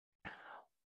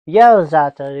Yo,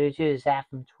 Zato, this is Zap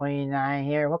from 29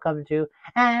 here. Welcome to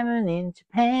I'm in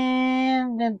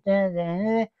Japan. Dun, dun,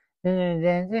 dun, dun,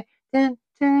 dun, dun,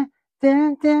 dun,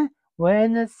 dun, dun,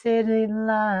 when the city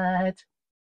lights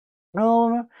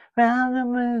roll around the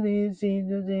movie, see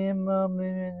the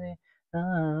moment.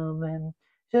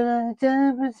 Should I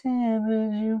jump with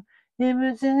you?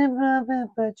 Never said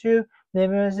but you.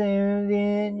 Never said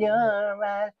in your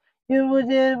eyes. You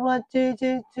did what you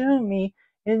did to me.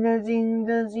 And the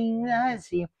things I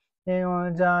see. They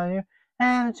want to tell you,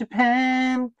 I'm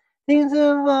Japan. Things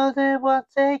of all they what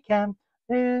they can.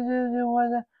 They do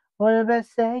what the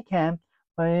best they can.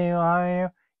 But you are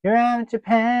here. You're out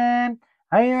Japan.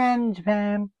 Are you in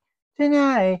Japan?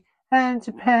 Tonight, I'm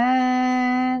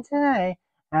Japan. Tonight,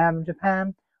 I'm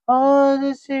Japan. All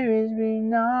the series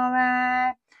being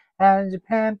alright. I'm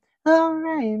Japan.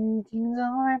 Alright, things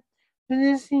alright. So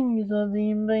this thing is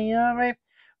lovely, but you're alright.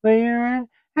 Where you're in,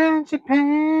 I'm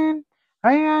Japan.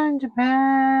 Are you in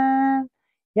Japan?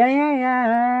 Yeah, yeah,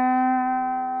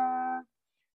 yeah.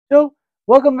 So,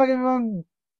 welcome back everyone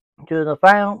to the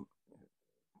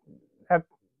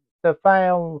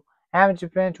final Amateur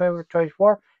Japan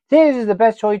 2024. This is the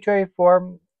best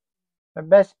 2024, the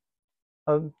best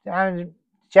of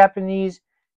Japanese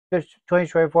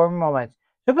 2024 moments.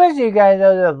 So basically, you guys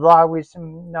know the vlog with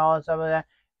some of that.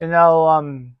 The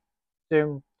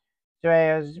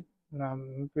is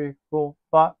pretty cool,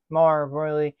 but more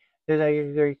importantly,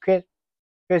 there's like Chris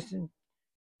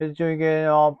is doing good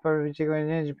all particularly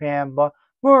in Japan. But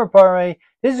more importantly,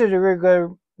 this is a really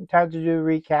good time to do a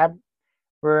recap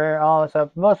where all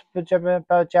stuff most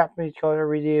about Japanese culture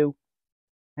we do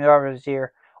over this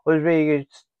year was really good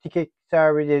to kick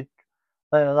start. We did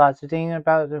lots of things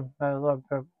about the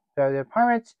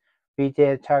apartments. We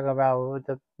did talk about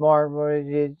the more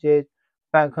we did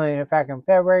about cleaning back in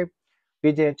February.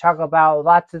 We did talk about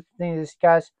lots of things to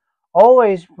discuss.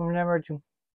 Always remember to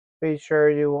be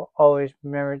sure you always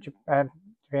remember Japan.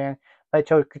 Like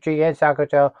Tokuchi and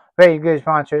Sakoto, very good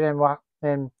sponsors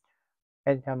and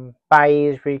Bai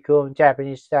is pretty cool,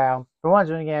 Japanese style. For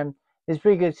once again, it's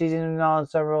pretty good season and all and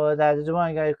several of that. Just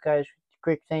want to guys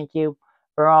quick thank you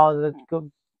for all the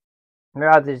good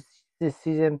throughout this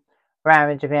season around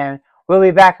in Japan. We'll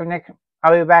be back next.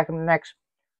 I'll be back in the next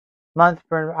month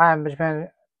for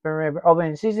Japan for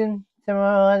opening season,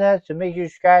 similar like that. So make sure you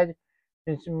subscribe.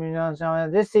 Some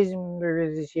this season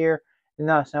this year,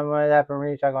 something like that. We're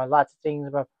really talking about lots of things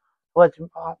about what's been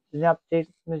updates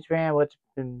in Japan, what's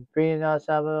been bringing us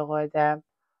stuff like that.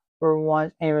 For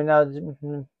once, even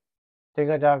though they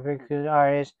got a very good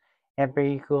artist and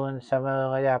pretty cool and something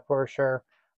like that for sure.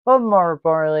 But more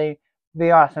importantly,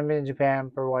 be awesome in Japan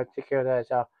for what to care that.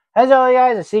 So as always,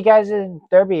 guys, I'll see you guys in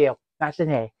third video. Not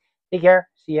today. Take care.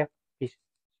 See ya. Peace.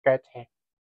 Subscribe to